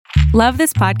Love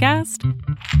this podcast?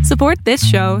 Support this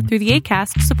show through the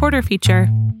Acast supporter feature.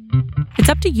 It's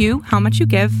up to you how much you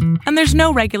give, and there's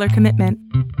no regular commitment.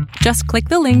 Just click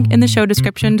the link in the show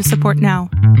description to support now.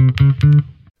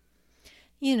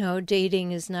 You know,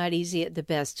 dating is not easy at the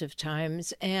best of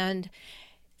times, and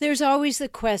there's always the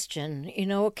question,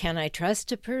 can I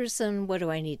trust a person? What do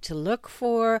I need to look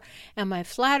for? Am I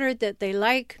flattered that they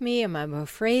like me? Am I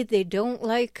afraid they don't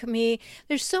like me?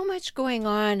 There's so much going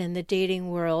on in the dating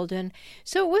world. And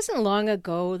so it wasn't long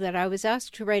ago that I was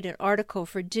asked to write an article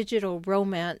for Digital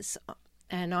Romance,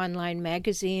 an online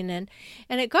magazine, and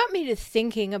it got me to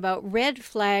thinking about red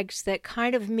flags that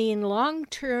kind of mean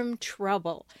long-term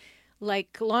trouble,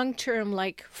 like long-term,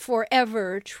 like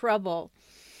forever trouble.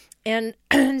 And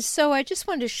so I just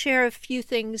wanted to share a few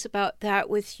things about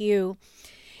that with you.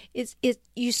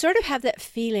 You sort of have that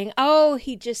feeling, oh,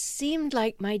 he just seemed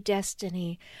like my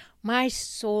destiny, my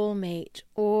soulmate.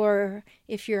 Or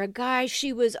if you're a guy,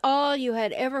 she was all you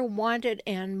had ever wanted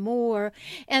and more.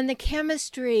 And the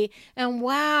chemistry and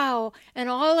wow, and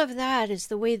all of that is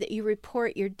the way that you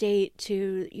report your date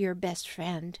to your best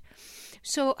friend.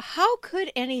 So how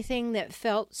could anything that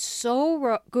felt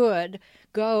so good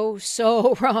go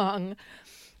so wrong?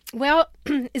 Well,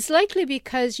 it's likely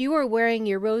because you were wearing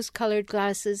your rose-colored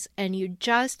glasses and you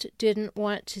just didn't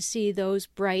want to see those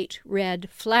bright red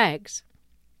flags.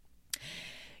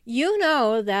 You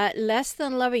know that less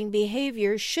than loving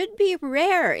behavior should be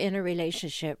rare in a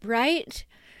relationship, right?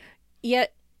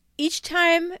 Yet each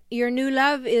time your new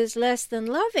love is less than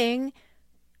loving,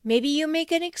 maybe you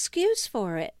make an excuse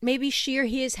for it. Maybe she or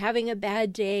he is having a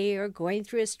bad day or going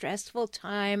through a stressful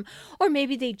time, or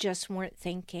maybe they just weren't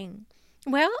thinking.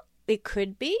 Well, it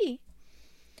could be.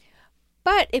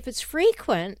 But if it's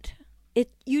frequent,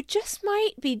 you just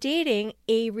might be dating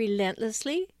a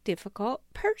relentlessly difficult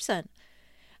person.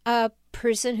 A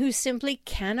person who simply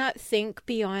cannot think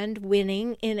beyond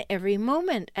winning in every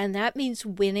moment. And that means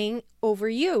winning over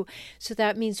you. So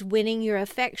that means winning your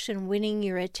affection, winning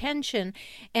your attention,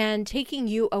 and taking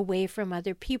you away from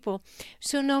other people.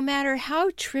 So no matter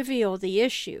how trivial the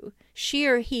issue, she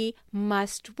or he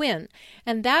must win.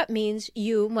 And that means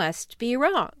you must be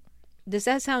wrong. Does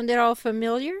that sound at all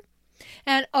familiar?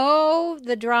 And oh,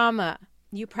 the drama.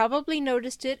 You probably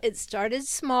noticed it. It started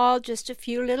small, just a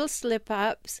few little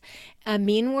slip-ups, a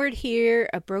mean word here,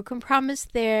 a broken promise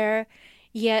there.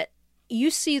 Yet you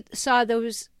saw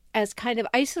those as kind of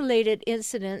isolated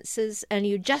incidences, and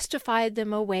you justified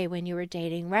them away when you were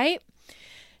dating, right?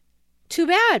 Too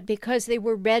bad, because they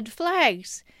were red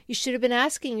flags. You should have been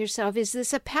asking yourself, is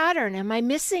this a pattern? Am I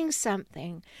missing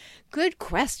something? Good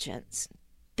questions.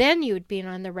 Then you'd been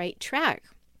on the right track.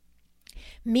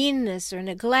 Meanness or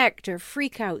neglect or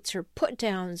freakouts or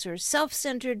put-downs or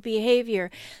self-centered behavior,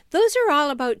 those are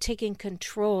all about taking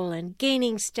control and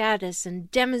gaining status and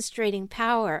demonstrating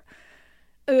power.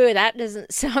 That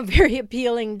doesn't sound very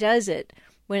appealing, does it,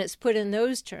 when it's put in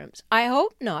those terms? I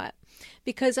hope not,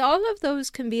 because all of those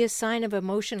can be a sign of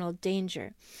emotional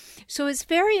danger. So it's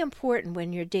very important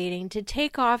when you're dating to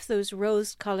take off those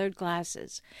rose-colored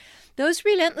glasses. Those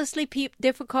relentlessly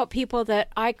difficult people that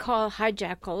I call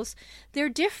hijackals, they're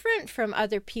different from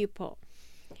other people.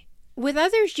 With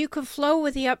others, you can flow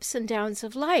with the ups and downs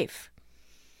of life.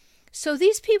 So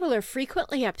these people are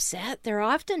frequently upset. They're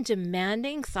often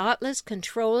demanding, thoughtless,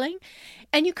 controlling,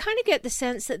 and you kind of get the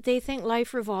sense that they think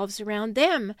life revolves around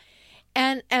them,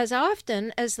 and as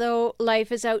often as though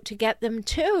life is out to get them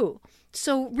too.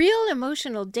 So real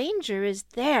emotional danger is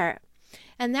there.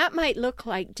 And that might look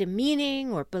like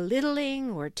demeaning or belittling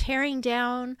or tearing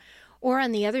down, or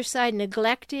on the other side,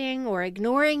 neglecting or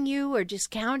ignoring you or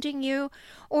discounting you,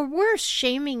 or worse,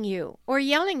 shaming you or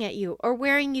yelling at you or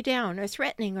wearing you down or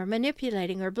threatening or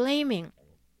manipulating or blaming.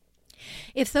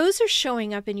 If those are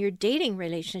showing up in your dating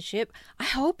relationship, I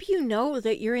hope you know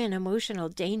that you're in emotional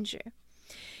danger.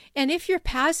 And if you're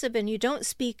passive and you don't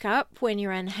speak up when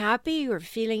you're unhappy or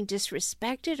feeling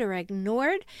disrespected or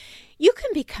ignored, you can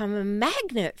become a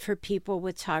magnet for people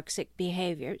with toxic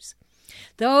behaviors.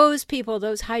 Those people,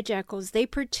 those hijackals, they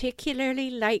particularly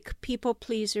like people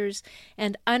pleasers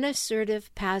and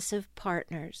unassertive passive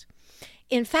partners.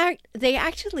 In fact, they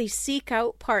actually seek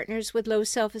out partners with low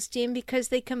self-esteem because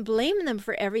they can blame them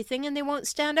for everything and they won't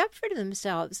stand up for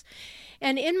themselves.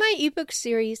 And in my ebook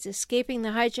series, Escaping the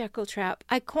Hijackal Trap,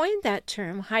 I coined that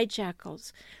term,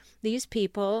 hijackals. These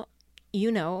people,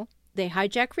 they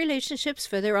hijack relationships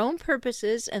for their own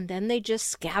purposes and then they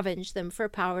just scavenge them for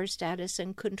power, status,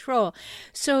 and control.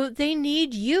 So they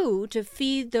need you to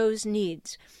feed those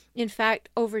needs. In fact,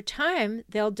 over time,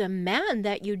 they'll demand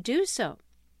that you do so.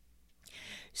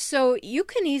 So you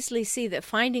can easily see that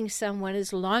finding someone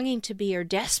is longing to be or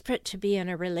desperate to be in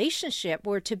a relationship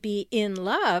or to be in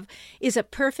love is a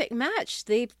perfect match.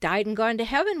 They've died and gone to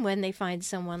heaven when they find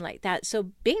someone like that.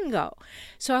 So bingo.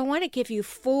 So I want to give you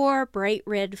 4 bright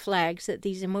red flags that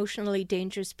these emotionally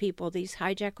dangerous people, these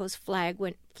hijackals,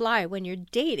 fly when you're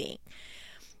dating.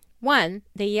 1,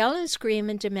 they yell and scream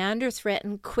and demand or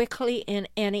threaten quickly in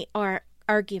any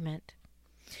argument.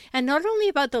 And not only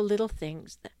about the little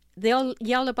things. They'll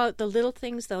yell about the little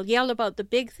things, they'll yell about the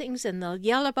big things, and they'll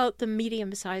yell about the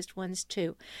medium-sized ones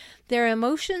too. Their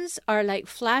emotions are like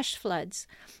flash floods.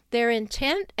 Their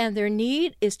intent and their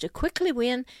need is to quickly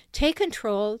win, take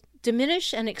control,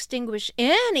 diminish and extinguish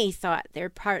any thought their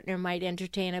partner might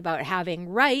entertain about having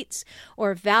rights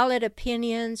or valid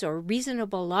opinions or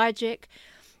reasonable logic,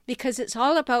 because it's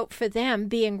all about, for them,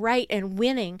 being right and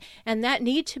winning, and that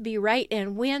need to be right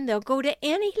and win, they'll go to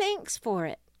any lengths for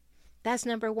it. That's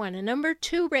number 1. And number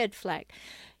 2 red flag,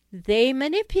 they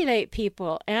manipulate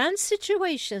people and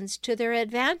situations to their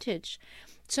advantage.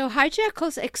 So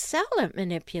hijackals excel at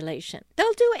manipulation.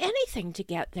 They'll do anything to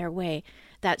get their way.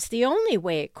 That's the only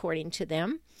way, according to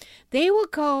them. They will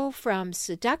go from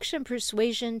seduction,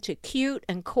 persuasion to cute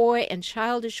and coy and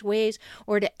childish ways,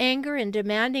 or to anger and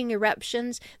demanding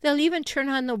eruptions. They'll even turn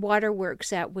on the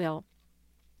waterworks at will.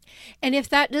 And if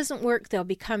that doesn't work, they'll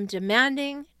become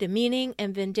demanding, demeaning,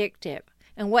 and vindictive.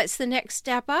 And what's the next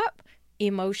step up?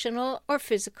 Emotional or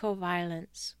physical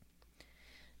violence.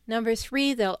 Number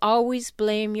 3, they'll always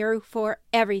blame you for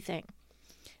everything.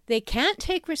 They can't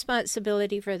take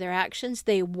responsibility for their actions.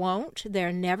 They won't.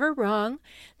 They're never wrong.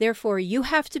 Therefore, you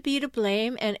have to be to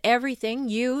blame, and everything,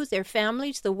 you, their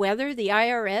families, the weather, the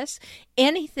IRS,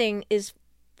 anything is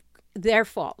their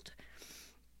fault.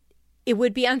 It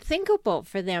would be unthinkable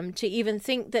for them to even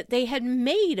think that they had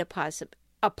made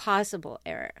a possible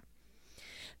error.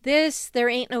 This there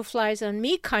ain't no flies on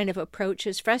me kind of approach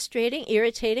is frustrating,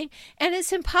 irritating, and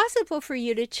it's impossible for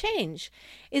you to change.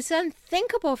 It's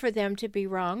unthinkable for them to be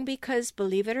wrong because,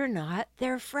 believe it or not,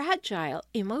 they're fragile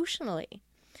emotionally.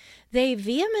 They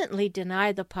vehemently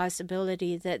deny the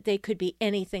possibility that they could be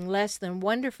anything less than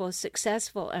wonderful,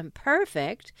 successful, and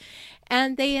perfect,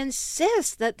 and they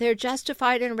insist that they're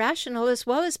justified and rational as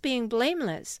well as being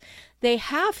blameless. They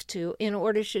have to in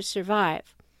order to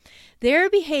survive. Their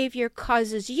behavior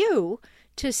causes you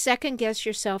to second-guess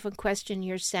yourself and question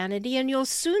your sanity, and you'll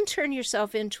soon turn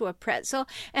yourself into a pretzel,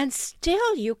 and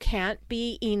still you can't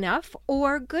be enough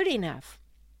or good enough.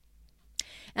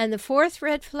 And the 4th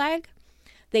red flag,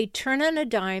 they turn on a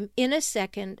dime in a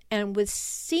second and with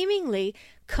seemingly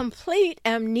complete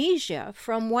amnesia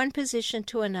from one position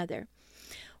to another.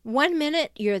 1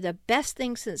 minute, you're the best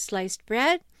thing since sliced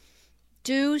bread.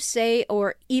 Do, say,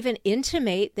 or even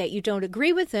intimate that you don't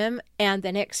agree with them, and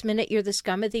the next minute you're the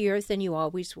scum of the earth and you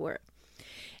always were.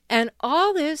 And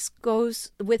all this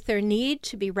goes with their need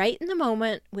to be right in the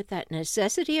moment, with that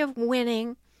necessity of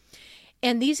winning.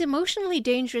 And these emotionally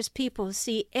dangerous people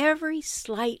see every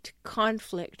slight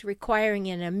conflict requiring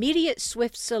an immediate,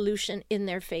 swift solution in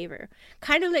their favor.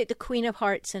 Kind of like the Queen of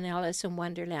Hearts in Alice in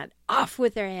Wonderland. Off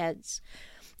with their heads.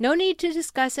 No need to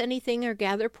discuss anything or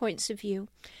gather points of view.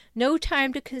 No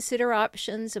time to consider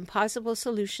options and possible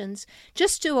solutions.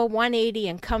 Just do a 180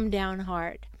 and come down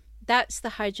hard. That's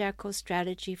the hijackal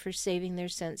strategy for saving their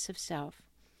sense of self.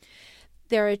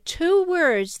 There are 2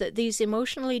 words that these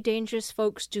emotionally dangerous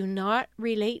folks do not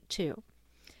relate to: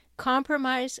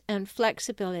 compromise and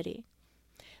flexibility.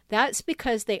 That's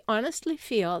because they honestly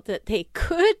feel that they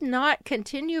could not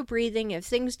continue breathing if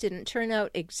things didn't turn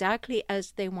out exactly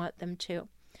as they want them to.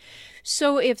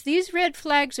 So if these red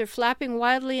flags are flapping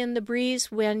wildly in the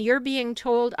breeze when you're being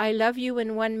told, I love you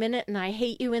in 1 minute and I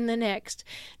hate you in the next,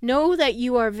 know that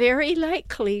you are very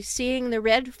likely seeing the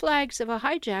red flags of a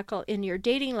hijackal in your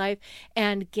dating life,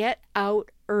 and get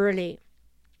out early.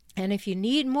 And if you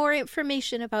need more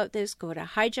information about this, go to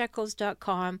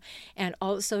hijackals.com, and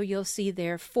also you'll see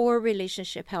there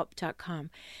forrelationshiphelp.com.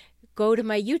 Go to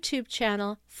my YouTube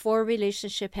channel, For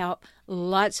Relationship Help.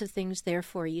 Lots of things there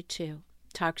for you too.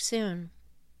 Talk soon.